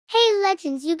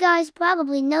legends, you guys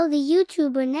probably know the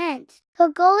YouTuber Nant. Her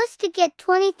goal is to get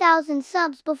 20,000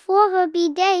 subs before her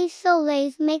B-Day, so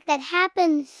let's make that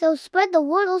happen. So spread the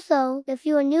word. Also, if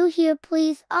you are new here,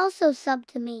 please also sub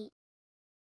to me.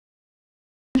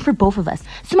 For both of us.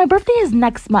 So my birthday is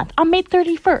next month on May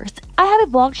 31st. I have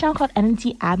a vlog channel called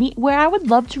NNT Abby where I would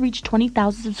love to reach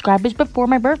 20,000 subscribers before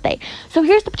my birthday. So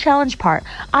here's the challenge part.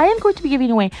 I am going to be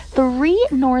giving away 3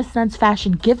 Norris-road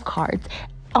fashion gift cards.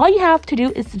 All you have to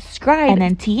do is subscribe to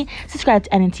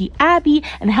NNT Abby,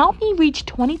 and help me reach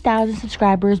 20,000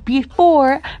 subscribers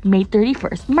before May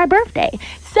 31st, my birthday.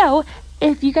 So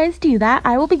if you guys do that,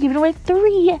 I will be giving away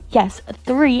 3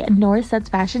 Norris-road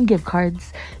fashion gift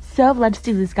cards. So let's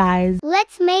do this, guys.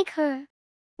 Let's make her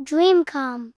dream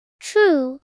come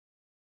true.